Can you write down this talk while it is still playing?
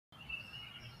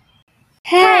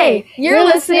Hey, you're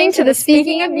listening to the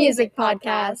Speaking of Music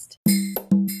podcast.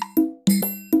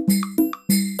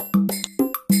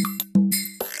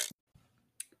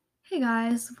 Hey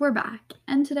guys, we're back,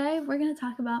 and today we're going to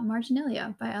talk about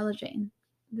Marginalia by Ella Jane.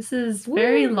 This is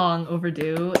very long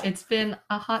overdue. It's been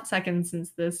a hot second since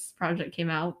this project came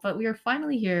out, but we are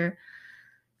finally here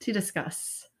to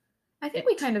discuss. I think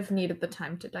we kind of needed the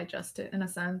time to digest it in a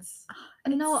sense.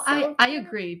 No, I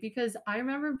agree, because I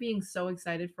remember being so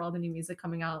excited for all the new music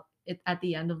coming out at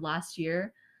the end of last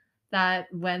year that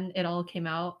when it all came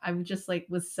out, I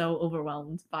was so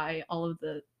overwhelmed by all of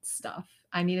the stuff.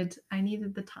 I needed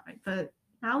the time, but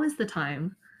now is the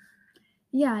time.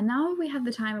 Yeah, now we have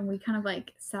the time and we kind of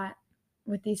sat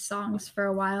with these songs for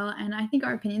a while, and I think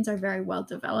our opinions are very well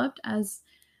developed as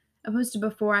opposed to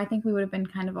before. I think we would have been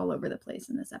kind of all over the place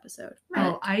in this episode.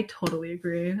 Oh, I totally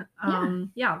agree.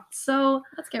 So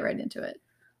let's get right into it.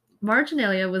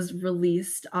 Marginalia was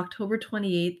released October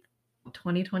 28th,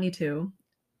 2022,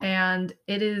 and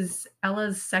it is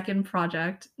Ella's second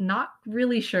project. Not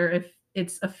really sure if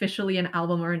it's officially an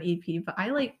album or an EP, but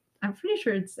I'm pretty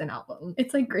sure it's an album.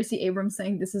 It's like Gracie Abrams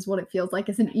saying this is what it feels like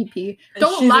as an EP.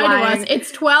 Don't lie to us.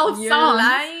 It's 12 songs.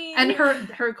 Lying. And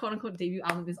her quote unquote debut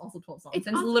album is also 12 songs. It's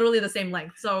literally the same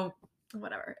length. So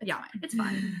whatever. It's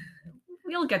fine.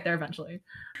 We'll get there eventually.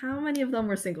 How many of them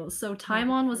were singles? So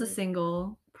Time On was a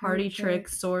single. Party Trick,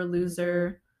 Sore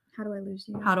Loser. How Do I Lose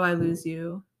You? How Do I Lose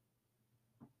You?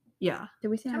 Yeah. Did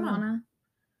we say I Wanna?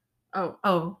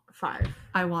 Oh, 5.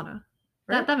 I Wanna.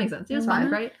 Right? That makes sense. It was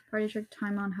 5, right? Party Trick,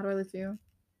 Time On, How Do I Lose You?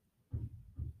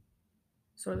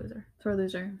 Sore Loser. Sore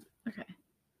Loser. Okay.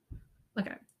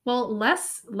 Well,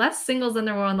 less singles than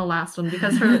there were on the last one,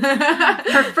 because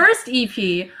her first EP,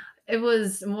 it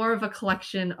was more of a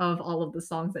collection of all of the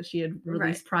songs that she had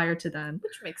released prior to then.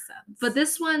 Which makes sense. But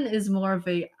this one is more of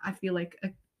I feel like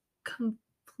a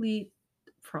complete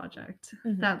project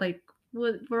that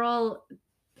we're all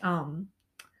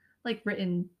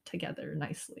written together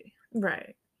nicely.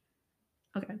 Right.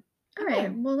 Okay. All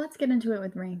right. Well, let's get into it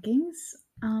with rankings.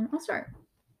 I'll start.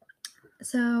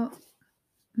 So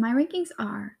my rankings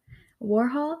are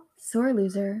Warhol, Sore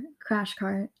Loser, Crash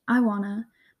Cart, I Wanna,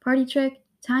 Party Trick,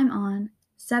 Time On,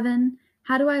 7,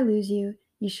 How Do I Lose You,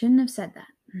 You Shouldn't Have Said That.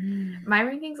 My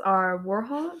rankings are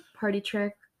Warhol, Party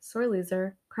Trick, Sore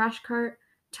Loser, Crash Cart,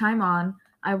 Time On,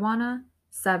 I Wanna,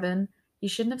 7, You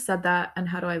Shouldn't Have Said That, and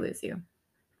How Do I Lose You.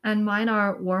 And mine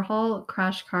are Warhol,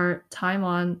 Crash Cart, Time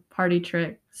On, Party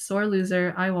Trick, Sore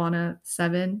Loser, I Wanna,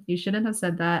 7, You Shouldn't Have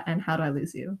Said That, and How Do I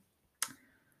Lose You.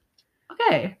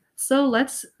 Okay, so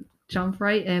let's jump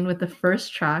right in with the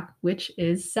first track, which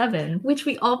is 7. Which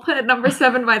we all put at number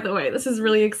 7, by the way. This is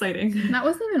really exciting. That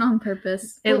wasn't even on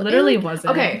purpose. It literally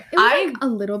wasn't. Okay, it was a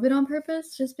little bit on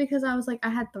purpose, just because I was I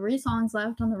had 3 songs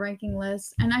left on the ranking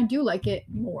list, and I do like it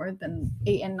more than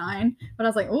 8 and 9. But I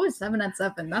was like, oh, it's 7 at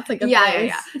 7. That's a good place.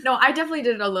 Yeah. No, I definitely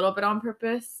did it a little bit on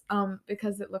purpose,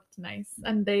 because it looked nice,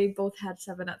 and they both had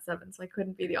 7 at 7, so I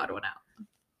couldn't be the odd one out.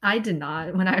 I did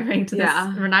not. When I ranked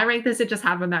this, when I ranked this, it just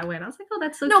happened that way, and I was like, "Oh,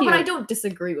 that's so cute." No, but I don't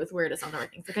disagree with where it is on the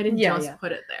rankings. I didn't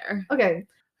put it there. Okay,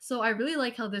 so I really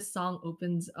like how this song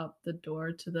opens up the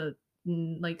door to the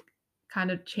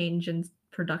kind of change in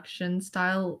production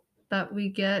style that we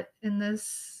get in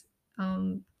this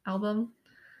album.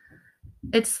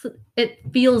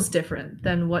 It feels different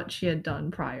than what she had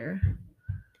done prior.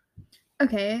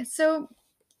 Okay, so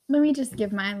let me just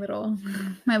give my little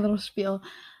spiel.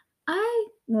 I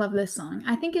love this song.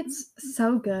 I think it's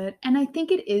so good, and I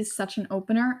think it is such an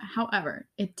opener. However,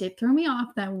 it did throw me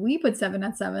off that we put 7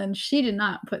 at 7. She did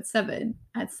not put 7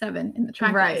 at 7 in the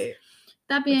track list.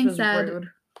 That being said, rude.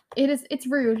 It's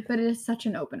rude, but it is such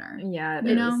an opener. Yeah,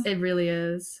 it really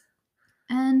is.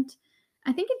 And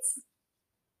I think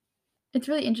it's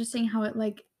really interesting how it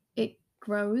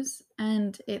grows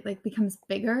and it becomes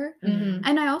bigger.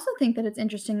 And I also think that it's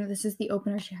interesting that this is the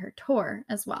opener to her tour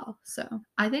as well. So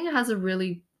I think it has a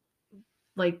really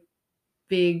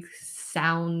big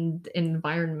sound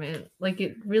environment.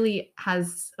 It really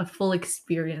has a full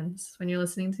experience when you're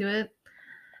listening to it.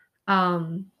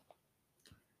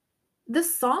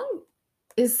 This song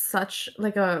is such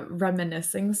a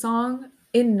reminiscing song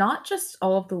in not just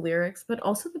all of the lyrics, but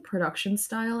also the production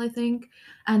style, I think,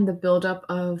 and the buildup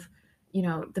of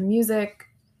the music.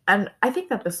 And I think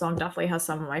that the song definitely has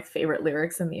some of my favorite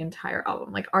lyrics in the entire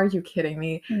album. Are you kidding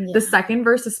me? Yeah. The second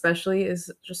verse especially is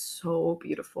just so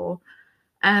beautiful.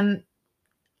 And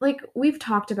we've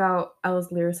talked about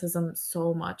Ella's lyricism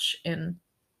so much in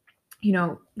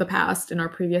the past, in our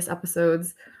previous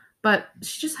episodes, but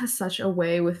she just has such a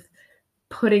way with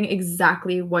putting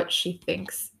exactly what she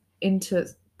thinks into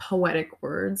poetic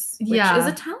words, which is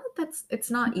a talent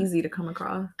it's not easy to come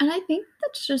across. And I think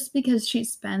that's just because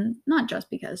not just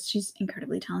because she's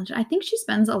incredibly talented. I think she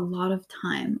spends a lot of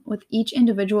time with each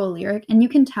individual lyric, and you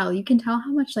can tell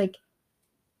how much like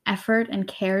effort and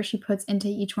care she puts into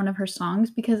each one of her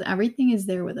songs, because everything is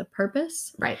there with a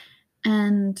purpose. Right.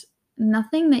 And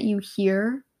nothing that you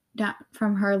hear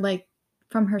from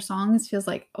her songs feels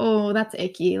like, oh, that's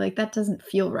icky, like that doesn't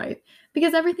feel right,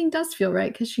 because everything does feel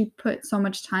right because she put so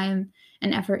much time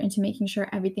and effort into making sure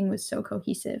everything was so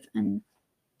cohesive, and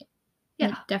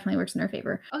it definitely works in her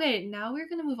favor. Okay, now we're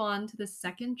gonna move on to the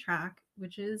second track,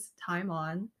 which is Time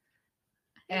On.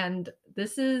 And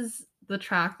this is the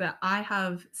track that I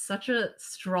have such a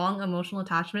strong emotional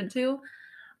attachment to.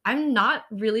 I'm not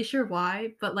really sure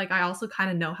why, but like I also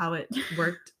kind of know how it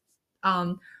worked.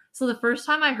 So the first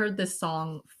time I heard this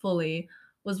song fully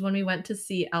was when we went to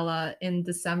see Ella in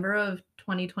December of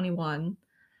 2021,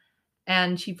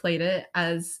 and she played it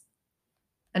as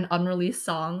an unreleased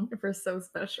song. We're so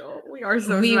special. We are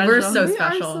so We special. were so We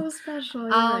special. are so special.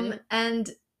 You're right. And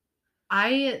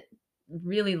I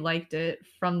really liked it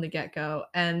from the get-go,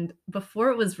 and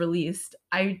before it was released,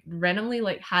 I randomly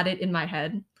like had it in my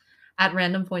head at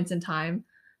random points in time,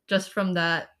 just from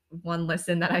that one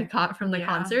listen that I got from the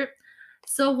concert.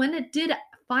 So when it did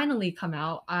finally come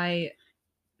out, I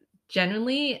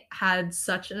genuinely had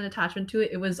such an attachment to it.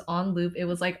 It was on loop. It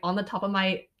was like on the top of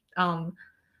my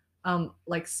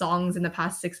like songs in the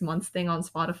past 6 months thing on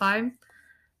Spotify.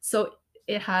 So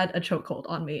it had a chokehold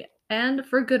on me, and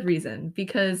for good reason,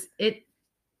 because it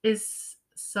is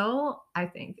so, I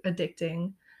think,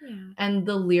 addicting. Yeah. And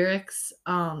the lyrics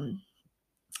of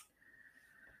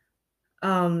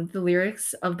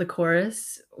the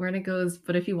chorus, where it goes,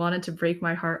 "But if you wanted to break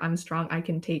my heart, I'm strong, I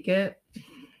can take it."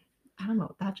 I don't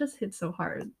know, that just hit so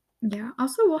hard. Yeah.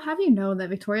 Also, we'll have you know that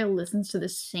Victoria listens to the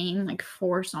same like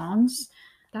 4 songs.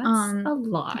 That's a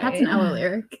lie. That's an Ella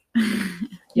lyric. Yes,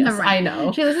 Never mind. I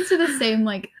know. She listens to the same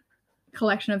like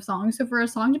collection of songs. So for a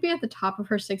song to be at the top of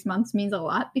her 6 months means a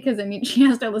lot, because I mean she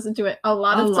has to listen to it a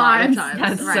lot of times.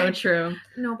 That's Right. so true.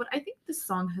 No, but I think this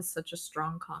song has such a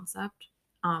strong concept.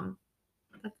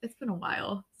 It's been a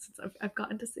while since I've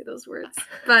gotten to say those words,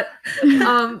 but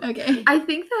Okay. I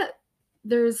think that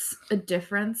there's a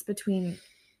difference between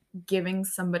giving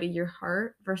somebody your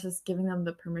heart versus giving them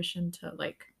the permission to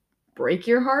like break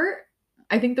your heart.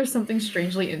 I think there's something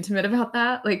strangely intimate about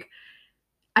that. Like,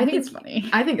 I think it's funny.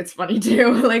 I think it's funny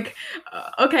too. Like,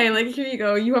 okay, like here you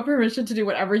go. You have permission to do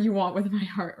whatever you want with my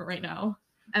heart right now.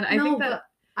 And I think that but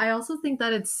I also think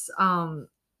that it's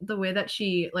the way that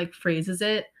she like phrases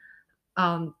it.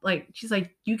 Like she's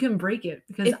like, you can break it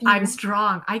because I'm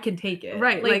strong, I can take it.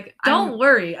 Right, like, don't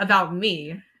worry about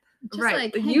me. Just, right.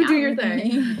 like, hang You do out your with thing.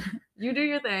 me. You do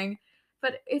your thing.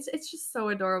 But it's just so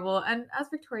adorable. And as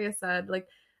Victoria said, like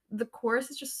the chorus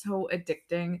is just so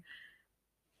addicting.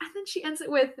 And then she ends it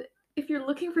with, if you're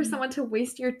looking for someone to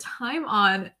waste your time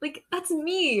on, like that's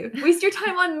me. Waste your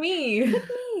time on me.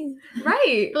 Me.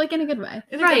 Right. But like in a good way.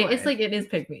 In a Right. good It's way. like it is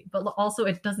pick me, but also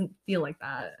it doesn't feel like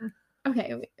that.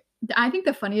 Okay. Wait. I think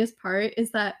the funniest part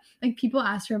is that like people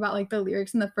asked her about like the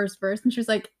lyrics in the first verse, and she was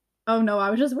like, "Oh no,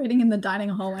 I was just waiting in the dining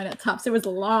hall line at Tops. It was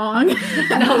long."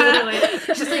 No, literally.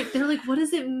 She's like, they're like, what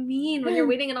does it mean when you're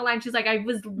waiting in a line? She's like, I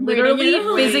was literally in a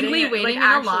line. physically waiting in a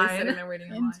actually sitting line. there waiting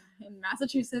in in, line. in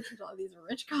Massachusetts with all these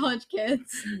rich college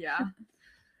kids, Yeah.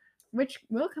 which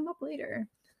will come up later.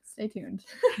 Stay tuned.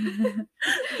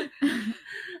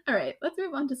 All right, let's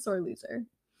move on to Sore Loser.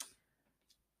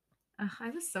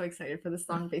 I was so excited for this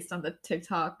song based on the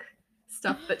TikTok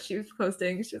stuff that she was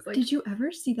posting. She was like, Did you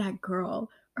ever see that girl?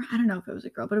 Or I don't know if it was a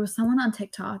girl, but it was someone on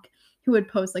TikTok who would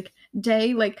post like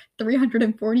day like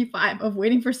 345 of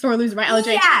waiting for Sore Loser by LJ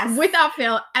Yes! without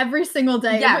fail every single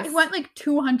day. Yes. It went like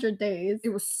 200 days. it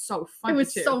was so funny. It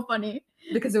was too, so funny.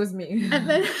 because it was me. And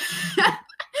then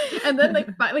and then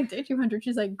like by like day 200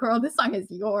 she's like, girl, this song is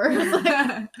yours.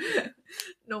 Like,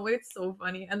 no, it's so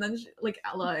funny. And then she, like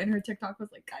Ella in her TikTok was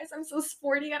like, guys, I'm so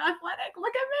sporty and athletic.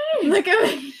 Look at me. look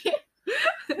at me.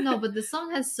 No, but the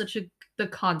song has such the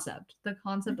concept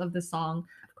of the song.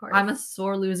 Of course. I'm a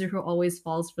sore loser who always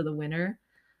falls for the winner.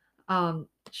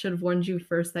 Should have warned you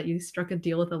first that you struck a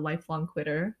deal with a lifelong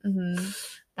quitter.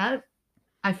 That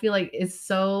I feel like is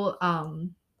so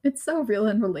It's so real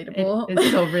and relatable. it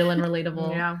is so real and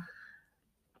relatable. Yeah.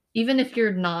 Even if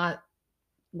you're not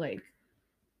like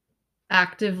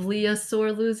actively a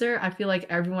sore loser, I feel like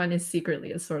everyone is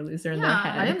secretly a sore loser in their Yeah,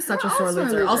 head. I am such We're a all sore sore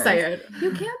loser. I'll say it.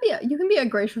 You can be a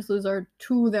gracious loser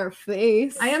to their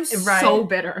face. I am Right. so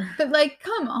bitter. But like,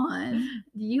 come on.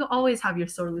 You always have your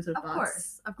sore loser Of thoughts.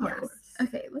 course. Of course.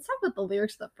 Okay, let's talk about the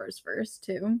lyrics of the first verse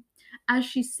too. as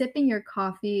she's sipping your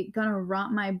coffee, gonna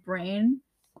rot my brain.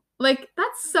 Like,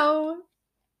 that's so...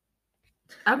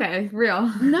 Okay, real.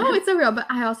 No, it's so real. But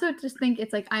I also just think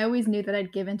it's like, I always knew that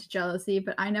I'd give in to jealousy,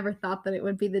 but I never thought that it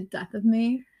would be the death of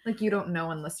me. Like, you don't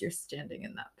know unless you're standing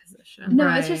in that position. No,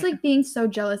 it's just Right. like being so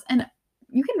jealous. And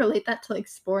you can relate that to like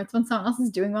sports when someone else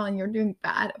is doing well and you're doing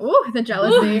bad. Ooh, the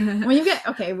jealousy.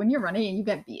 When you're running and you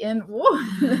get beaten. Ooh.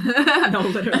 No,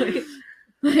 literally.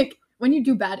 Like when you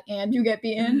do bad and you get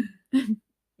beaten.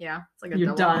 Yeah, it's like a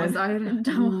You're double done. homicide.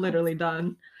 Literally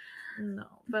done. No,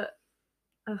 but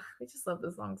we just love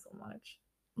this song so much.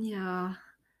 Yeah.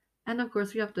 And of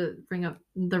course, we have to bring up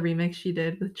the remix she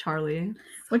did with Charlie.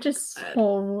 Which is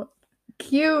so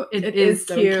cute. It is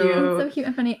so cute. cute. It's so cute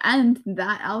and funny. And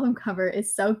that album cover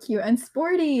is so cute and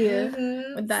sporty.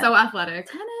 Mhm. With that So athletic.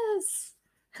 Tennis.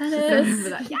 Remember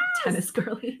that. Yes. Tennis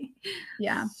girly.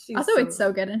 Yeah. She's Also, it's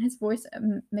so good. And his voice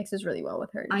mixes really well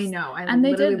with hers. I know. I And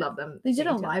they literally did- love them. They did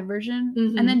a singing live version.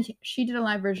 Mhm. And then she did a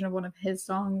live version of one of his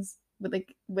songs with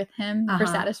him for Uh-huh.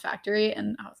 Satisfactory.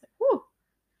 And I was like, whoo.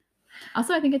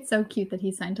 Also, I think it's so cute that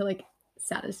he signed to like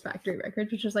Satisfactory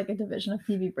Records, which is like a division of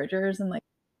Phoebe Bridgers and like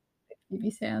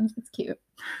Phoebe Sands. It's cute.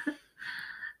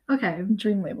 Okay,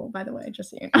 Dream label, by the way, just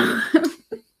so you know.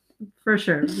 for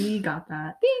sure. We got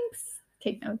that. Thanks.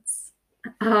 Take notes.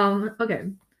 Okay.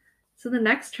 So the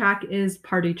next track is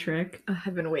Party Trick,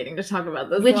 I've been waiting to talk about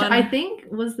this which one. I think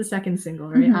was the second single,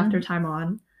 right? Mhm. After Time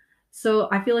On. So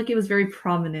I feel like it was very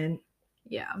prominent,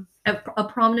 Yeah, a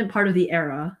prominent part of the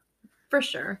era. for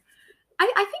sure.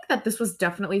 I think that this was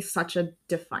definitely such a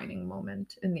defining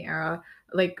moment in the era.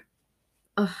 Like,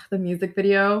 the music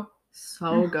video,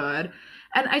 so good.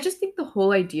 And I just think the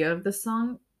whole idea of this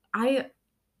song, I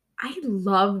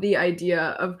love the idea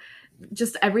of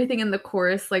just everything in the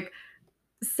chorus, like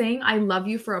saying I love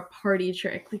you for a party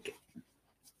trick. Like,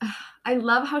 I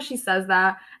love how she says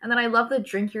that. And then I love the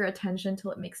drink your attention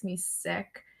till it makes me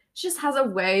sick. She just has a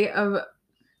way of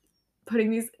putting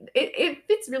these, it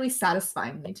fits really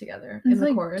satisfyingly together in It's the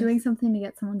like chorus. doing something to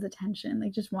get someone's attention,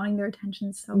 like just wanting their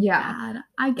attention so Yeah. bad.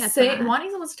 I get that. Wanting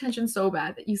someone's attention so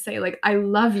bad that you say like I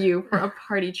love you for a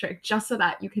party trick just so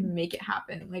that you can make it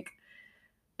happen. Like,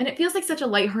 and it feels like such a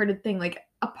lighthearted thing, like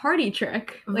a party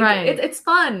trick. Like, Right. It's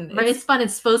fun. Right? It's fun.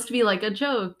 It's supposed to be like a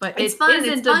joke, but It's it fun.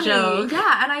 isn't It's a funny. joke.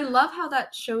 Yeah, and I love how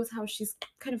that shows how she's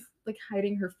kind of like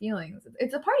hiding her feelings.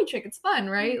 It's a party trick. It's fun,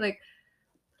 right? Like,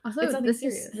 Also, It's something this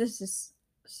serious. is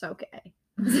so gay.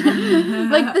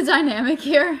 Like the dynamic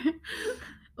here.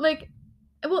 Like,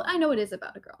 well, I know it is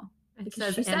about a girl. It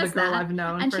Because says, she and the says girl that, I've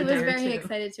known And for she a was day or very two.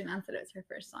 excited to announce that it was her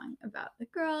first song about the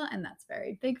girl, and that's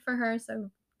very big for her,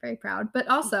 so very proud. But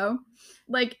also,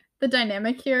 like, the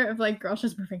dynamic here of like girls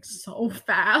just moving so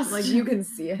fast. like you can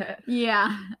see it.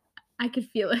 Yeah. I could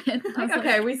feel it. I Like, was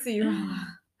okay, we see you.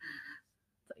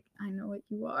 it's like, I know what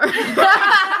you are.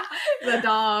 The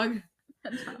dog. The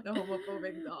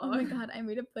homophobic dog. Oh my god, I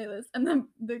made a playlist and then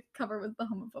the cover was the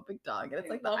homophobic dog, and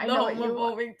it's like the I know what you are.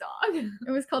 homophobic dog.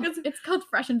 It was called Because- it's called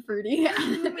Fresh and Fruity.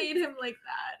 Who made him like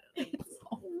that?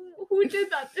 Who did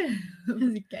that to him?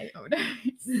 His gay odors.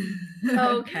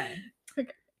 Okay.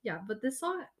 Okay. Yeah, but this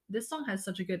song has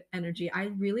such a good energy.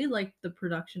 I really like the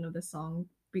production of this song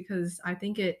because I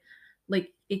think it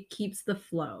keeps the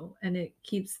flow and it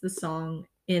keeps the song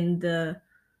in the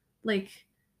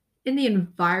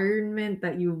environment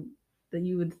that you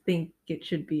would think it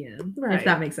should be in. If Right.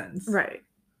 that makes sense. Right.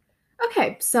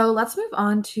 Okay, so let's move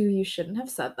on to You Shouldn't Have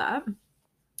Said That.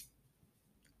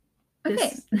 Okay,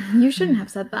 This- you shouldn't have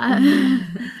said that.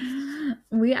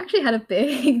 We actually had a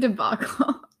big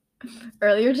debacle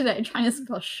earlier today trying to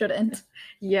spell shouldn't.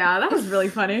 Yeah, that was really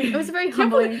funny. It was very I can't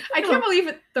believe- humbling. I can't believe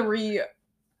it. 3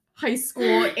 high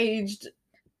school aged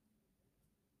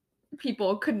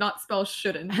people could not spell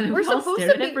shouldn't. And We're we're supposed supposed to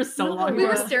to it be- for so no, long. We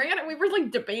were Yeah. staring at it. We were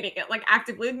like debating it, like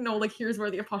actively. No, like here's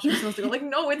where the apostrophe is supposed to go. Like,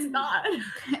 no, it's not.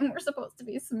 And we're supposed to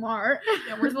be smart.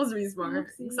 Yeah, we're supposed to be smart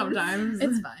Oopsies. sometimes.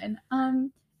 It's fine.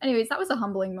 Anyways, that was a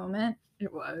humbling moment.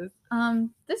 It was.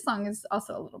 This song is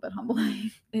also a little bit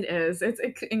humbling. It is. It's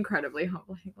incredibly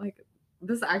humbling. Like,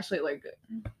 this actually like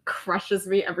crushes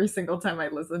me every single time I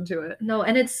listen to it. No,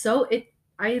 and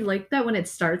I like that when it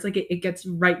starts, like it gets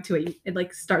right to it. It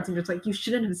like starts and it's like you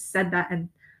shouldn't have said that, and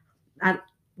oh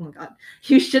my god,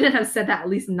 you shouldn't have said that, at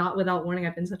least not without warning.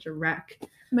 I've been such a wreck.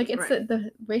 Like it's Right. the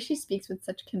way she speaks with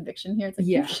such conviction here. It's like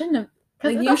Yeah. you shouldn't have.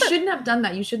 Like, Because you shouldn't have done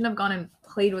that. You shouldn't have gone and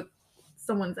played with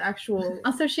someone's actual.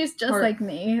 Also, she's just Heart. like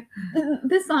me.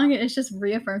 This song is just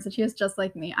reaffirms that she is just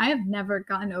like me. I have never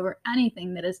gotten over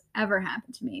anything that has ever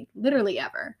happened to me. Literally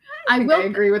ever. I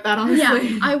agree with that, honestly.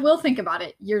 Yeah, I will think about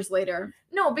it years later.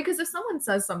 No, because if someone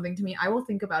says something to me, I will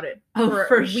think about it Oh, for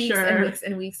for weeks sure. and weeks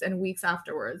and weeks and weeks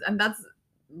afterwards. And that's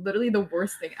literally the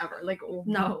worst thing ever. Like,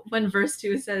 No, when verse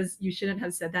 2 says you shouldn't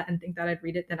have said that and think that I'd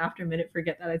read it, then after a minute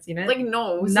forget that I'd seen it. like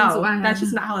no, since no, when? that's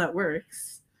just not how that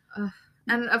works.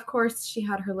 And of course, she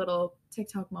had her little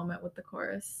TikTok moment with the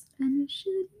chorus. And you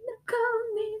shouldn't have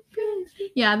called me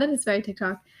pretty. Yeah, that is very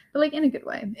TikTok, but like in a good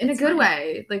way. In It's a good fine.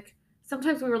 way. Like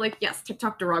sometimes we were like, yes,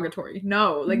 TikTok derogatory.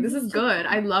 No, like this is good.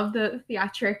 I love the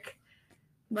theatric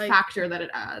Like, factor that it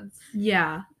adds.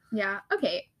 Yeah. yeah.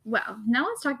 Okay. Well, now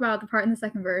let's talk about the part in the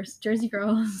second verse. Jersey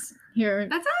girls. Here.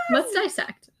 That's Let's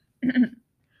dissect.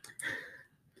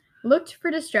 Looked for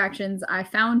distractions. I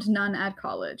found none at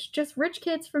college. Just rich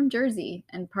kids from Jersey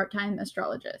and part-time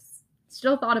astrologists.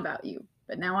 Still thought about you,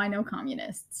 but now I know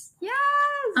communists. yes.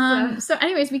 So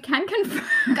anyways, we can confirm.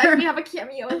 Guys, we have a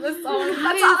cameo in this song.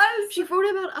 That's Guys, us. She wrote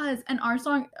about us, and our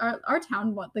song, our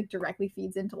town, like directly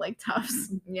feeds into like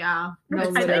Tufts. Yeah, No,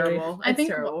 it's I think- terrible. I It's think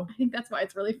terrible. I think that's why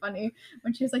it's really funny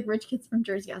when she was like rich kids from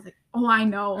Jersey. I was like, oh, I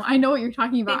know what you're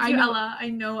talking about. Thank you, I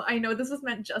know. Ella. I know this was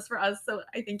meant just for us, so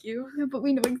I thank you. Yeah, but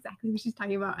we know exactly what she's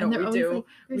talking about. No, And they're we always do. like,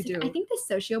 We there's- do. I think the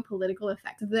socio-political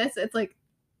effect of this, it's like,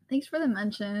 thanks for the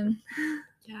mention.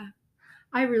 Yeah.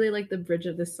 I really like the bridge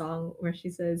of this song where she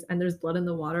says, and there's blood in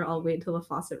the water, I'll wait till the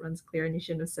faucet runs clear, and you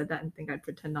shouldn't have said that and think I'd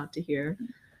pretend not to hear.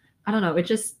 I don't know, it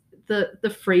just the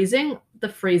phrasing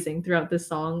throughout this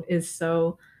song is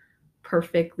so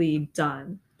perfectly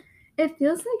done. It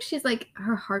feels like she's like,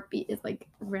 her heartbeat is like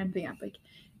ramping up.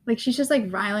 Like she's just like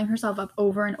riling herself up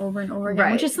over and over and over again,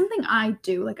 which Right. is something I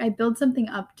do. Like I build something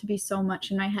up to be so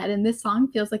much in my head. And this song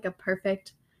feels like a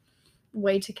perfect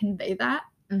way to convey that.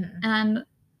 Mhm. And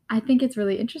I think it's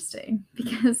really interesting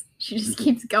because she just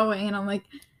keeps going, and I'm like,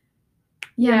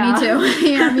 yeah, me too.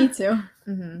 Yeah, me too.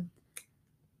 Mhm.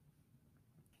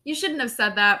 You shouldn't have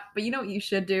said that, but you know what you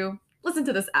should do? Listen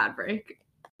to this ad break.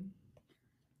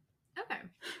 Okay,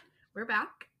 we're back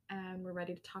and we're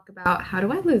ready to talk about How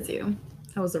Do I Lose You?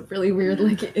 That was a really weird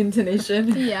like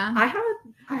intonation. Yeah. I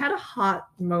had a hot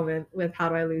moment with How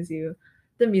Do I Lose You.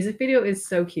 The music video is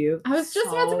so cute. I was just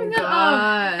about to So bring that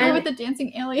up. good. And with the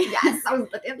dancing alien. Yes, I was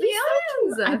the He's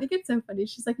so cute. I think it's so funny.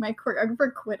 She's like, my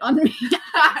choreographer quit on me. it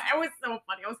was so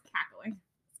funny. I was cackling.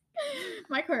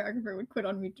 My choreographer would quit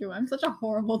on me too. I'm such a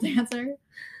horrible dancer.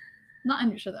 Not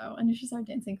Anusha though. Anusha's our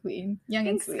dancing queen. Young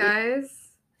Thanks, and sweet. guys.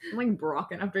 I'm like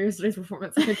broken after yesterday's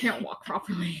performance. Like, I can't walk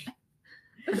properly.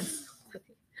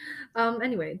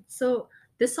 Anyway, so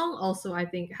this song also I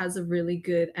think has a really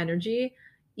good energy,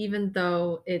 even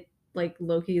though it like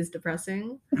low-key is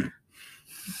depressing.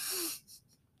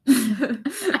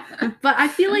 But I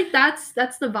feel like that's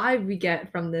the vibe we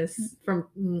get from this from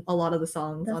a lot of the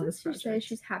songs on Doesn't this she say project.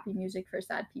 she's happy music for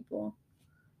sad people?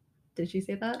 Did she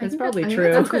say that? I It's think probably that's- I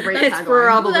true. think that's a great It's tagline.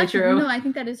 probably Well, true. No, I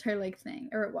think that is her like thing,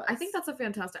 or it was. I think that's a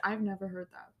fantastic. I've never heard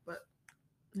that, but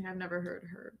like, I've never heard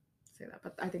her say that.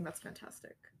 But I think that's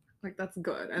fantastic. Like that's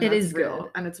good. And It that's is real,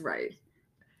 good. and it's right.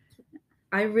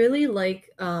 I really like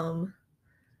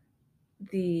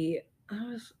the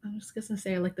I'm just gonna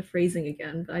say I like the phrasing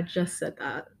again, but I just said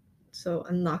that, so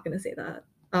I'm not gonna say that.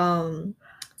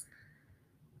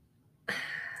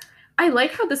 I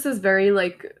like how this is very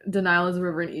like denial is a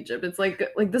river in Egypt. It's like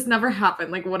this never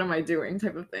happened. Like what am I doing?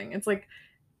 Type of thing. It's like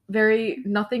very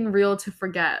nothing real to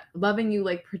forget. Loving you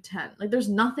like pretend. Like there's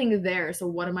nothing there. So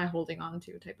what am I holding on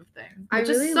to? Type of thing. I Which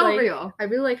is really so like- real. I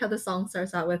really like how the song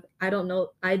starts out with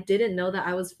I didn't know that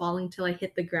I was falling till I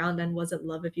hit the ground and wasn't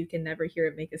love if you can never hear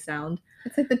it make a sound.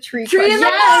 It's like the tree. Tree in the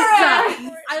question.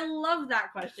 forest! I love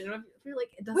that question. I feel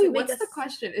like it doesn't Wait, make what's the s-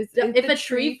 question? Is If the a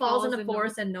tree falls in a and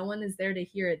forest and no one is there to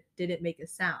hear it, did it make a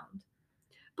sound?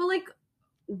 but like,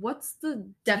 what's the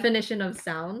Definition of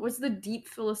sound. What's the deep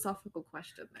philosophical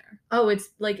question there? Oh, it's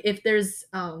like if there's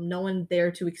no one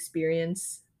there to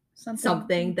experience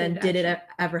something, then did it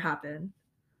ever happen?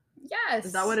 Yes.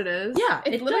 Is that what it is? Yeah,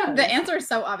 It's it literally does. the answer is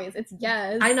so obvious. It's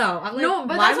yes. I know. I'm like, No,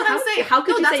 but why- that's what how- I'm saying. How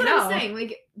could you that's say what no? I'm saying.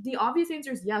 Like the obvious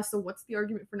answer is yes. So what's the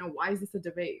argument for no? Why is this a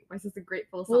debate? Why is this a great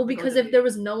philosophical? Well, because debate? if there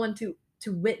was no one to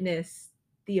witness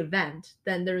the event,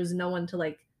 then there was no one to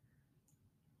like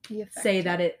The effect say of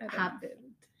that it I don't know. happened.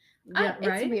 Yeah, It's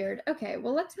right. weird. Okay,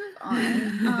 well let's move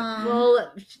on.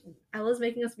 Well, Ella's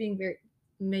making us be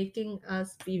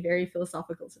very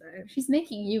philosophical today. she's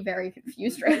making you very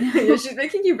confused right now. Yeah, she's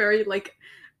making you very like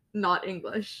not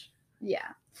English. Yeah.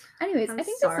 Anyways, I'm I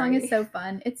think this song is sorry. so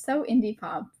fun. It's so indie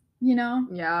pop. you know?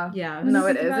 Yeah. Yeah. When No, you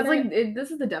it think is. about It's like it.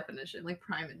 this is the definition, like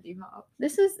prime indie pop.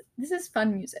 This is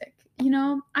fun music. You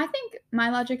know, I think my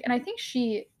logic, and I think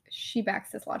she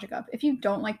backs this logic up. If you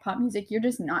don't like pop music, you're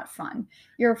just not fun.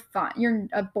 You're fun. You're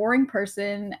a boring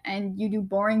person, and you do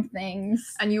boring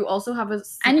things. And you also have a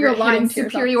And you're secret lying hidden to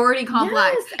yourself. superiority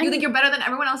complex. Yes, You and- think you're better than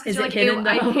everyone else because Is you're it like, "Ew, hidden,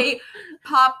 I though? hate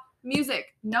pop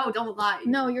music." No, don't lie.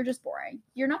 No, you're just boring.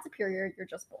 You're not superior. You're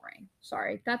just boring.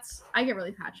 Sorry. I get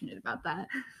really passionate about that.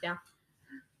 Yeah.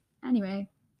 Anyway,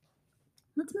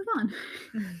 let's move on.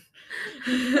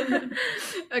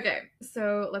 Okay,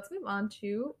 so let's move on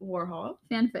to Warhol.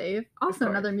 Fan fave. Also course.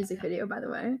 another music video, by the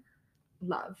way.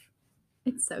 Love.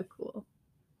 It's so cool.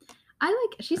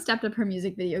 She stepped up her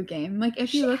music video game. Like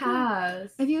if you look at,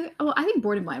 I think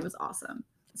Bored and Blind was awesome.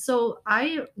 So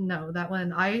I know that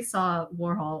when I saw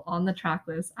Warhol on the track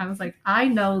list, I was like, I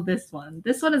know this one.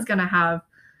 This one is gonna have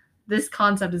this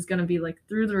concept is gonna be like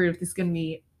through the roof. This is gonna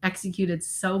be executed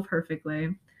so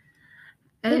perfectly.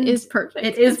 It is perfect.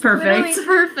 It is It's literally perfect.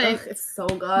 perfect. Ugh, it's so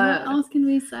good. What else can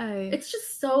we say? It's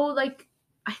just so like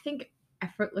I think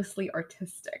effortlessly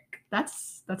artistic.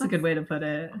 That's a good way to put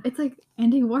it. It's like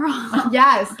Andy Warhol.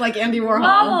 Yes, like Andy Warhol.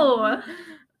 No.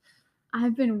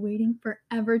 I've been waiting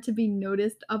forever to be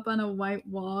noticed up on a white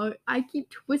wall. I keep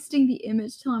twisting the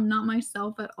image till I'm not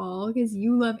myself at all because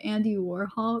you love Andy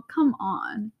Warhol. Come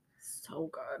on. So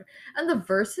good. And the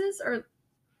verses are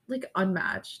like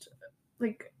unmatched.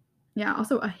 Like Yeah,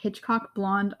 also a Hitchcock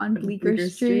blonde on Bleecker, Bleecker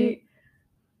Street.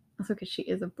 Also because she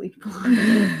is a bleak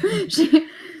blonde. she,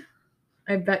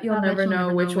 I bet you'll I bet never you'll know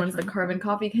never which know one's which the one. carbon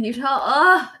copy. Can you tell?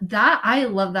 Ugh. That I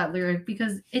love that lyric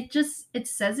because it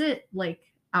says it like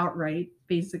outright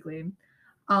basically.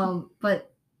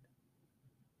 But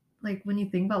like when you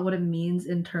think about what it means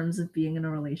in terms of being in a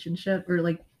relationship or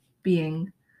like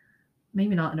being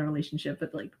maybe not in a relationship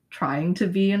but like trying to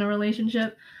be in a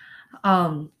relationship,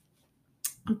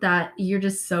 that you're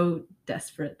just so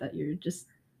desperate that you're just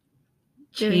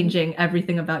changing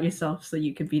everything about yourself so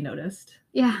you could be noticed.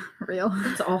 yeah, real.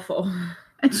 It's awful.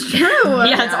 It's true.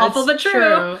 Yeah, it's awful, but true.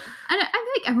 And I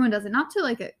feel like everyone does it, not to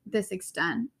like this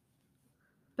extent,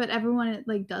 but everyone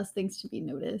like does things to be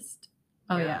noticed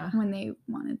Oh Yeah. yeah. when they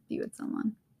want to be with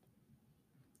someone.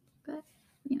 But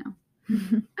you know,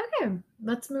 Okay,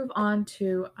 let's move on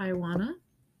to I Wanna.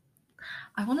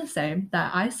 I want to say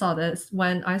that I saw this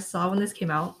when this came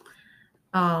out.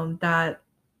 That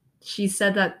she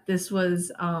said that this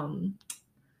was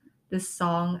this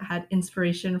song had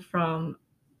inspiration from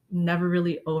 "Never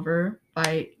Really Over"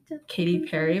 by Katy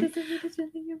Perry,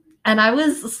 and I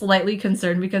was slightly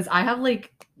concerned because I have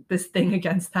like this thing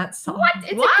against that song. what?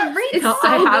 It's a great It's No, so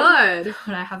I have- good.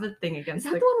 But I have a thing Is against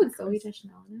that the one with Zoe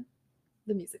Deschanel in it?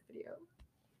 The music video.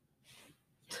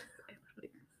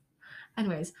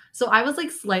 Anyways, so I was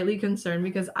like slightly concerned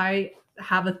because I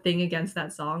have a thing against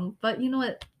that song. But you know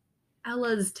what?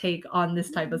 Ella's take on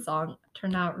this type of song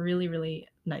turned out really, really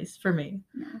nice for me.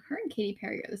 No, her and Katy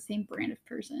Perry are the same brand of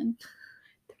person.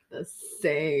 The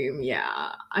same,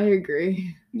 yeah. I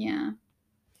agree. Yeah.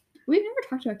 We've never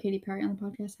talked about Katy Perry on the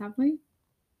podcast, have we?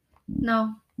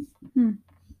 No. That's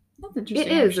It interesting.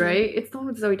 is, actually. right? It's the one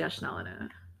with Zoe Deschanel in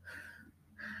it.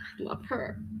 I love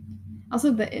her.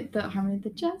 Also, the harmony, the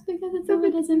just because it's over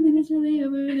doesn't mean it's really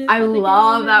over. I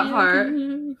love that part.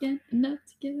 Enough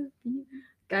to give you.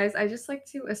 Guys, I just like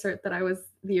to assert that I was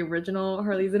the original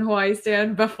Harley's in Hawaii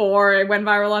stan before it went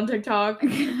viral on TikTok.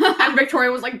 And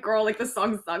Victoria was like, girl, like the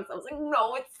song sucks. I was like,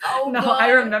 no, it's so No, good.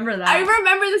 I remember that. I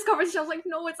remember this conversation. I was like,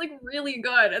 no, it's like really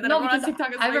good. And then No, everyone on because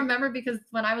TikTok is I like, remember because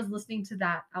when I was listening to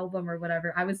that album or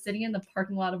whatever, I was sitting in the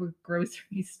parking lot of a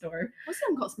grocery store. what's the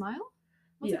song called? Smile?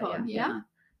 What's Yeah, it called? Yeah.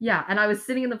 Yeah, and I was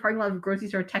sitting in the parking lot of a grocery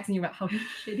store texting you about how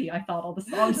shitty I thought all the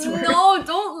songs were. No,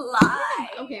 don't lie.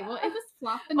 Okay, well, it was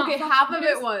flop. Okay, half of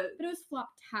it was. But it was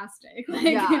flop-tastic.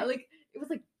 Yeah, like it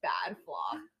was like bad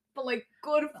flop, but like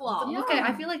good flop. Yeah. Okay,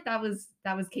 I feel like that was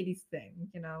Katie's thing,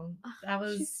 you know. That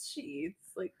was she's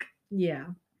like yeah.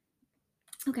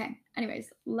 Okay,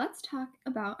 anyways, let's talk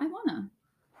about I Wanna.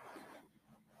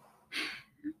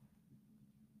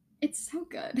 It's so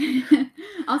good.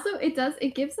 Also,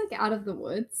 it gives like Out of the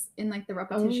Woods in like the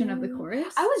repetition of the Oh.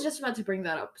 chorus. I was just about to bring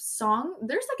that up.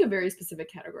 There's like a very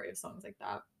specific category of songs like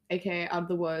that. AKA Out of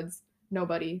the Woods,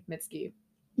 Nobody, Mitski.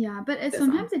 Yeah, but This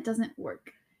sometimes it doesn't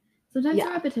work. Sometimes Yeah.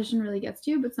 the repetition really gets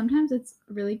to you, but sometimes it's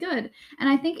really good. And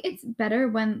I think it's better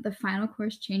when the final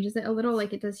chorus changes it a little,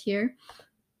 like it does here.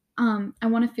 I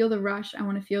want to feel the rush. I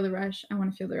want to feel the rush. I want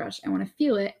to feel the rush. I want to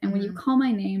feel it. And when you Mhm. call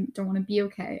my name, don't want to be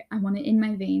okay. I want it in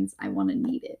my veins. I want to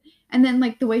need it. And then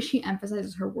like the way she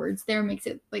emphasizes her words there makes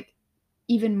it like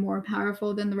even more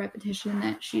powerful than the repetition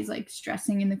that she's like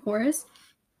stressing in the chorus.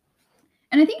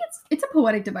 And I think it's a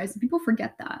poetic device, and people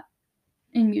forget that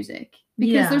in music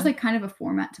because Yeah. there's like kind of a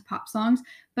format to pop songs,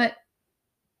 but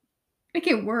like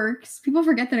it works. People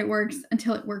forget that it works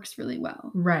until it works really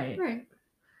well. Right. Right.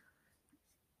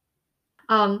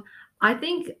 I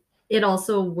think it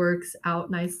also works out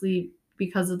nicely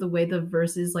because of the way the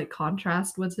verses like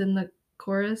contrast what's in the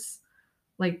chorus,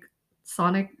 like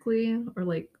sonically or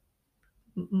like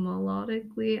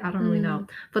melodically. I don't really know,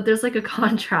 but there's like a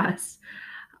contrast.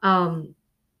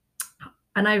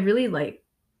 And I really like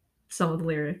some of the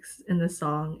lyrics in this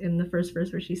song. In the first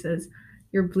verse, where she says,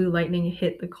 "Your blue lightning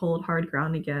hit the cold hard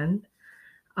ground again.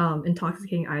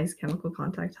 Intoxicating eyes, chemical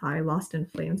contact high, lost in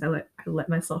flames. I let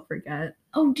myself forget."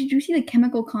 Oh, did you see the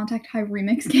Chemical Contact High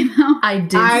remix came out? I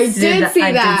did see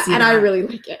that, and I really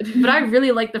like it. But I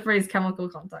really like the phrase chemical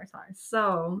contact high.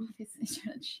 So Obviously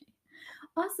trying to cheat.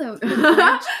 Also,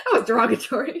 That was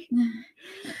derogatory.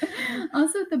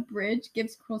 also the bridge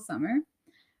gives Cruel Summer.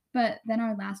 But then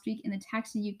our last week in the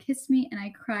taxi, you kissed me and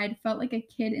I cried. Felt like a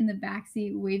kid in the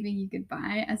backseat waving you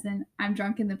goodbye. As in, I'm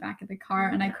drunk in the back of the car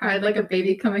and I cried like a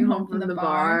baby coming home from the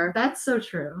bar. that's so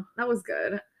true. That was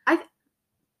good.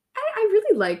 I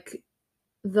really like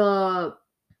the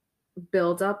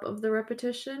build up of the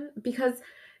repetition, because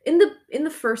in the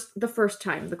first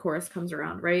time the chorus comes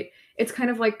around, right? It's kind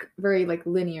of like very like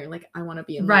linear, like I want to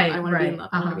be in love, I want to be in love,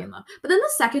 I want to be in love. But then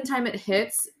the second time it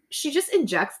hits, she just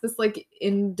injects this like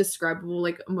indescribable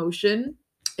like emotion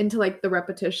into like the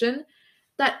repetition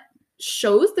that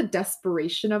shows the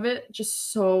desperation of it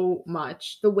just so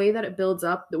much. The way that it builds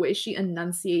up, the way she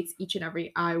enunciates each and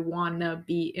every "I wanna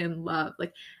be in love,"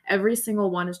 like every single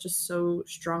one is just so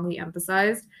strongly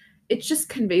emphasized. It just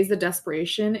conveys the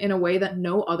desperation in a way that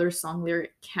no other song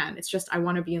lyric can. It's just "I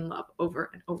want to be in love" over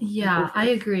and over. Yeah, and over. I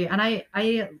agree. And I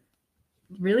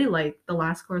really like the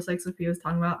last chorus, like Sophia was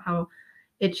talking about, how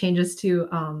it changes to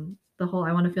the whole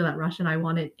 "I want to feel that rush and I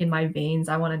want it in my veins.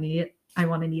 I want to need it. I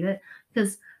want to need it."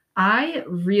 Because I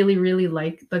really, really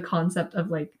like the concept of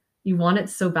like you want it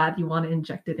so bad you want to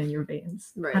inject it in your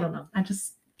veins. Right. I don't know. I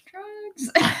just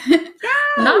Drugs.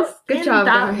 not Good in job,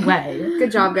 that guys. way.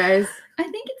 Good job, guys. I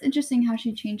think it's interesting how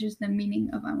she changes the meaning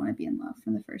of "I want to be in love"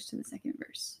 from the first to the second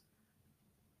verse.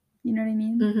 You know what I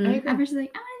mean? Mhm. I agree. At first, it's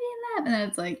like, "I want to be in love," and then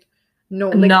it's like, No,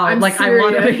 No, I'm I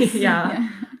want to be. serious. Yeah.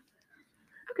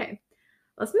 Okay,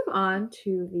 let's move on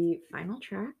to the final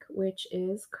track, which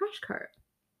is Crash Cart.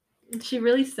 She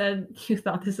really said you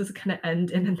thought this was gonna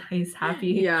end in a nice, happy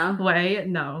Yeah. way.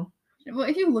 No. well,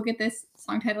 if you look at this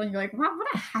song title and you're like, wow, what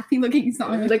a happy looking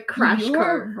song. Like Crash you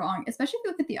Cart. are wrong, especially if you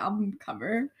look at the album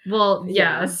cover, Well,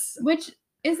 Yeah. yes. which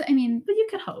is, I mean, But you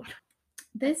could hope.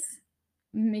 this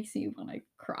makes you want to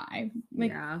cry.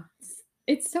 Like, Yeah.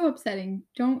 it's so upsetting.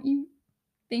 Don't you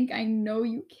think I know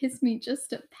you kiss me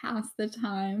just to pass the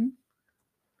time?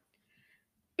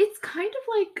 It's kind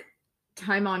of like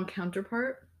Time On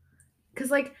counterpart. Because,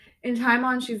 like, in Time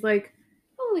On, she's like,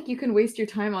 oh, like, you can waste your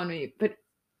time on me. But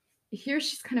here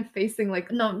she's kind of facing,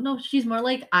 like, No, she's more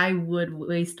like, I would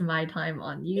waste my time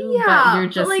on you, Yeah, but you're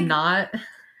but, just like- not.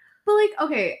 but, like,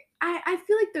 okay, I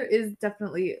feel like there is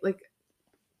definitely, like,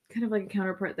 kind of like a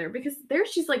counterpart there. Because there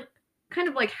she's, like, kind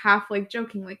of, like, half, like,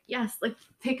 joking, like, yes, like,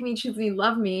 pick me, choose me,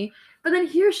 love me. But then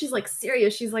here she's, like,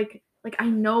 serious. She's, like, I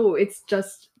know it's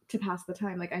just to pass the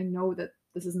time. Like, I know that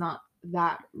this is not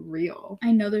that real.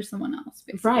 I know there's someone else,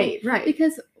 basically. Right.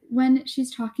 Because when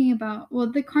she's talking about,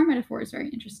 well, the car metaphor is very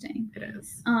interesting. It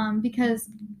is. Because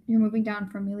you're moving down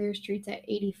familiar streets at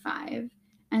 85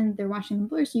 and they're watching the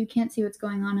blur, so you can't see what's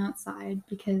going on outside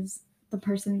because the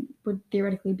person would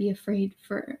theoretically be afraid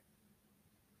for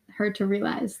her to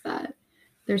realize that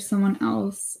there's someone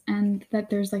else and that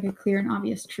there's like a clear and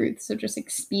obvious truth. So just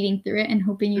like speeding through it and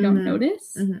hoping you don't Mhm.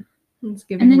 notice. Mhm. It's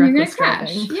giving And then you're gonna reckless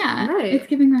crash. driving. Yeah, Right. it's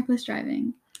giving reckless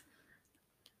driving.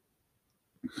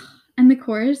 And the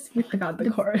chorus with I got the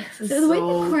chorus. So the way the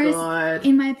chorus, good.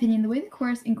 in my opinion, the way the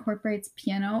chorus incorporates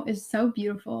piano is so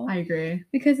beautiful I agree.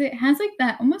 because it has like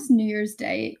that almost New Year's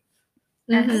Day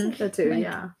Mhm. esque That too, like,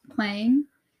 yeah. playing.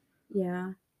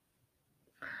 Yeah.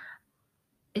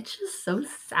 It's just so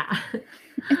sad.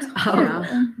 It's Oh.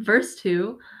 horrible. Verse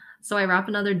 2. So I wrap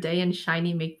another day in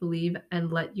shiny make believe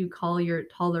and let you call your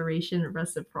toleration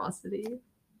reciprocity.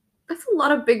 That's a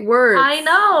lot of big words. I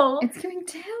know. It's giving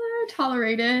Taylor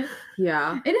tolerated.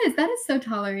 Yeah. It is. That is so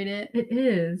tolerated. It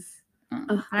is.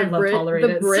 Uh, I The love The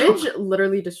tolerated. bridge so-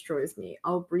 literally destroys me.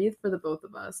 I'll breathe for the both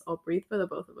of us. I'll breathe for the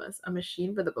both of us. A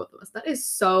machine for the both of us. That is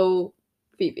so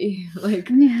Phoebe. Like,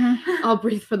 yeah. I'll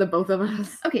breathe for the both of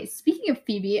us. Okay, speaking of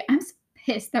Phoebe, I'm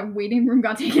pissed that Waiting Room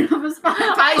got taken off of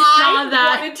Spotify.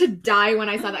 I wanted to die when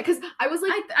I saw that because I was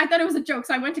like, I thought it was a joke,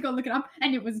 so I went to go look it up,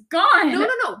 and it was gone.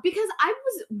 no, because I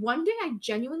was one day I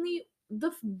genuinely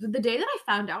the day that I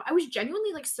found out, I was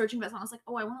genuinely like searching for that song. I was like,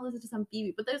 oh, I want to listen to some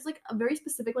Phoebe, but there's like a very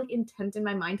specific like intent in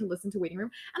my mind to listen to Waiting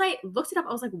Room, and I looked it up.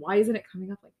 I was like, why isn't it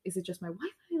coming up? Like, is it just my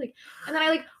Wi-Fi? Like, and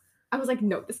then I was like,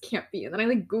 no, this can't be. And then I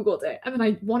like Googled it, and then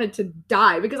I wanted to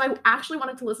die because I actually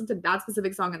wanted to listen to that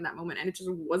specific song in that moment, and it just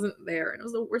wasn't there, and it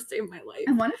was the worst day of my life.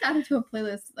 I wanted to add it to a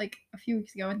playlist like a few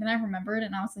weeks ago, and then I remembered,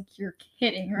 and I was like, you're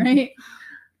kidding, right?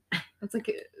 That's like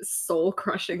a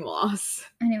soul-crushing loss.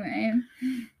 Anyway.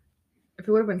 If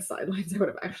it would have been Sidelines, I would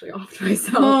have actually offed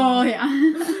myself. Oh, yeah.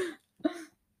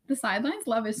 The Sidelines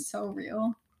love is so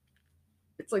real.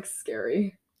 It's like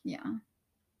scary. Yeah.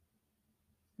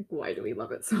 Like, why do we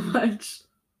love it so much?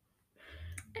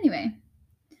 Anyways,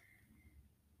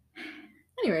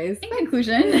 in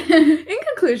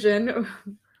conclusion,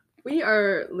 we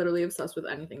are literally obsessed with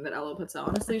anything that Ella puts out.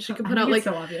 Honestly, she could put out like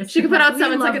so obvious. she could put out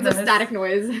 7 love seconds of this. static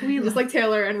noise, just like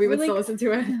Taylor, and we would still like, listen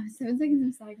to it. 7 seconds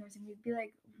of static noise, and we'd be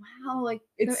like, wow, like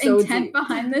It's the so intent deep.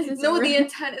 behind this is No, real. the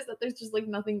intent is that there's just like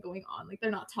nothing going on. Like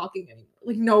they're not talking anymore.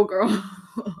 Like, no, girl.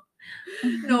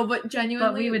 No, but genuinely,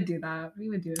 But we would do that. We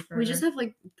would do it for we her. just have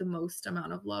like the most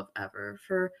amount of love ever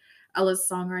for Ella's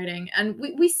songwriting, and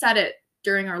we said it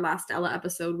during our last Ella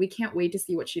episode. We can't wait to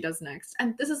see what she does next,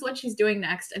 and this is what she's doing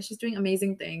next, and she's doing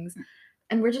amazing things,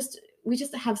 and we just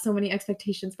have so many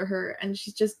expectations for her, and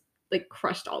she's just like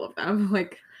crushed all of them,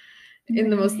 like in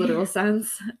the most literal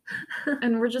sense.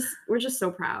 And we're just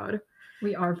so proud.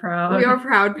 We are proud. We are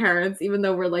proud parents, even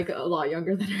though we're like a lot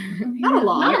younger than her. Not a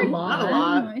lot. Not a Not a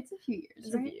lot. lot. It's a few years,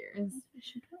 It's a right? few years. Is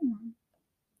she 21?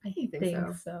 I think think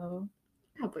so. so.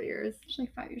 A couple years. She's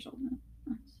like 5 years old now.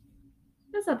 Nice.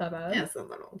 That's not that bad. Yeah, it's not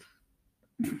that old.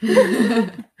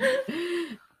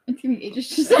 It's giving ages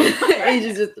just Age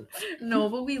is just no,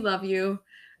 but we love you,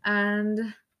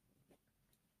 and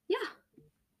yeah,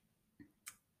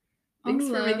 thanks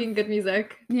for making good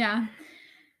music. Yeah.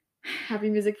 Happy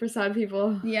music for sad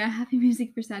people. Yeah, happy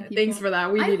music for sad people. Thanks for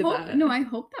that. We needed hope, that. No, I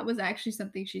hope that was actually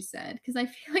something she said, because I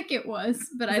feel like it was,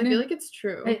 but I I didn't. feel like it's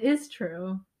true. It is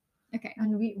true. Okay.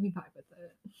 And we vibe with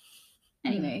it.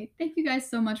 Anyway, thank you guys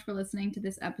so much for listening to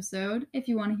this episode. If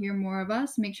you want to hear more of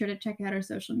us, make sure to check out our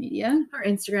social media. Our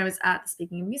Instagram is at the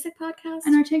Speaking of Music Podcast.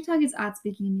 And our TikTok is at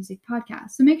Speaking of Music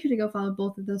Podcast. So make sure to go follow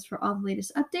both of those for all the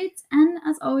latest updates. And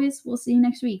as always, we'll see you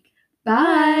next week.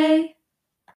 Bye.